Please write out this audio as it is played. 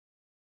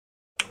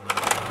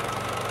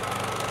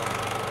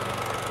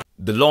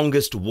The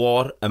longest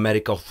war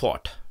America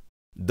fought.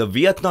 The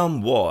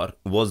Vietnam War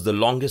was the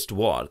longest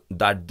war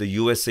that the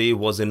USA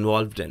was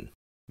involved in.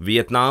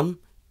 Vietnam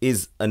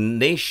is a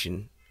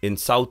nation in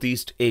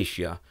Southeast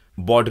Asia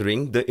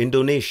bordering the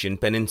Indonesian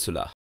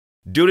peninsula.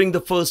 During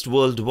the First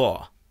World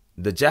War,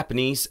 the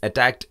Japanese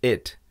attacked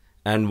it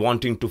and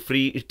wanting to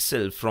free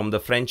itself from the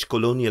French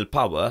colonial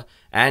power,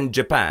 and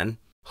Japan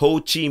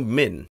HO Chi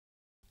Minh,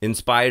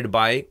 inspired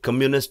by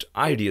communist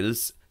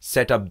ideals,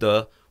 set up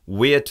the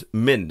Viet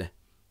Minh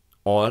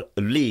or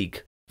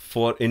League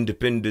for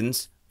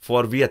Independence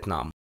for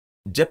Vietnam.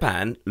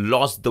 Japan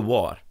lost the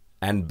war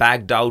and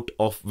backed out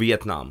of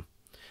Vietnam.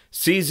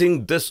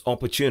 Seizing this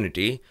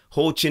opportunity,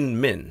 Ho Chi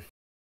Minh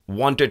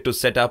wanted to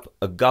set up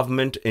a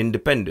government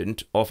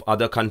independent of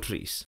other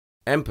countries.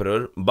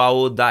 Emperor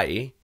Bao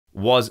Dai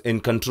was in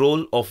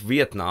control of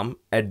Vietnam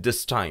at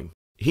this time.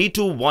 He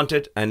too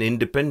wanted an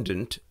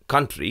independent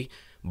country,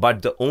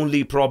 but the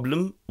only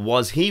problem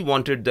was he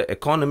wanted the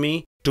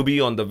economy to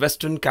be on the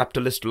Western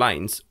capitalist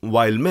lines,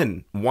 while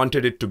Minh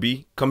wanted it to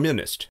be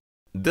communist.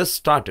 This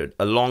started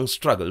a long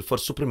struggle for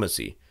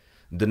supremacy,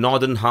 the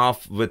northern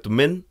half with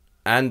Minh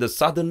and the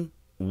southern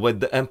with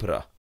the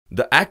emperor.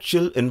 The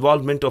actual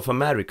involvement of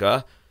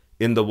America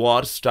in the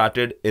war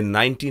started in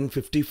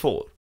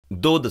 1954,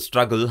 though the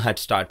struggle had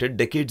started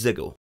decades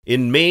ago.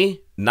 In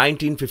May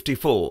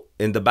 1954,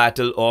 in the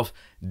Battle of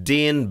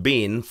Dien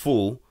Bien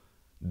Phu,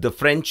 the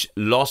French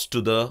lost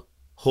to the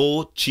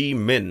Ho Chi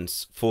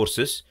Minh's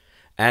forces,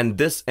 and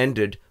this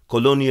ended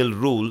colonial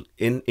rule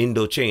in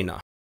Indochina.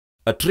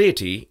 A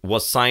treaty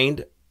was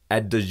signed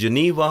at the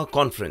Geneva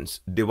Conference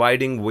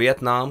dividing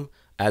Vietnam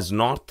as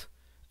north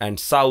and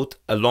south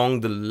along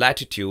the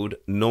latitude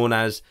known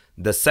as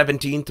the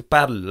 17th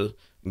parallel,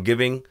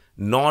 giving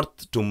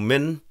north to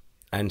Minh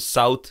and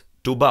south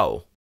to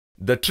Bao.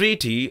 The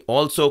treaty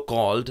also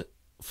called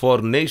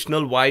for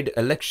nationwide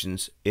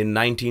elections in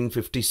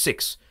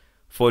 1956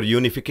 for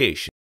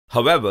unification.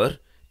 However,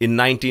 in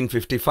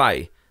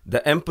 1955,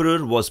 the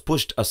emperor was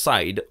pushed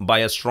aside by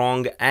a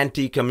strong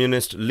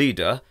anti-communist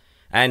leader,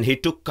 and he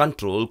took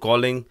control,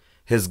 calling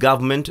his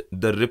government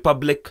the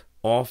Republic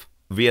of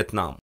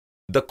Vietnam.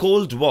 The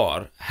Cold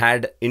War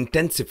had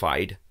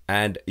intensified,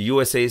 and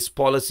USA's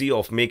policy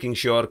of making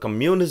sure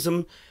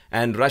communism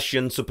and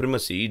Russian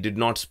supremacy did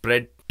not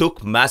spread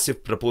took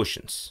massive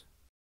proportions.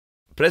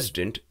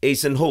 President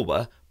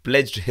Eisenhower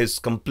pledged his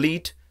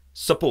complete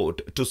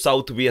support to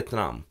South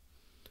Vietnam.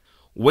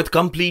 With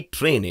complete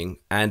training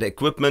and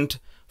equipment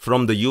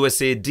from the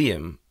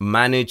USADM,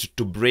 managed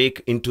to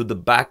break into the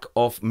back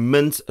of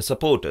Minh's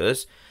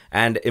supporters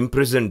and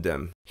imprisoned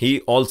them.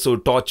 He also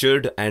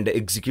tortured and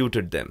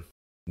executed them.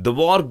 The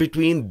war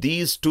between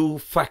these two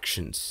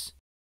factions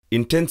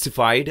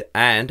intensified,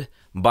 and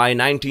by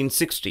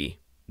 1960,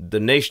 the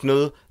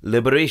National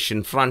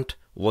Liberation Front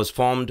was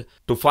formed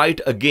to fight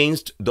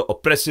against the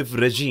oppressive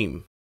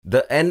regime.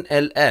 The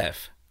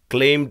NLF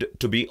claimed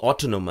to be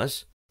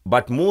autonomous,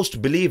 but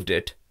most believed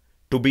it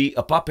to be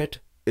a puppet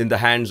in the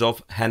hands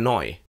of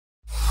Hanoi.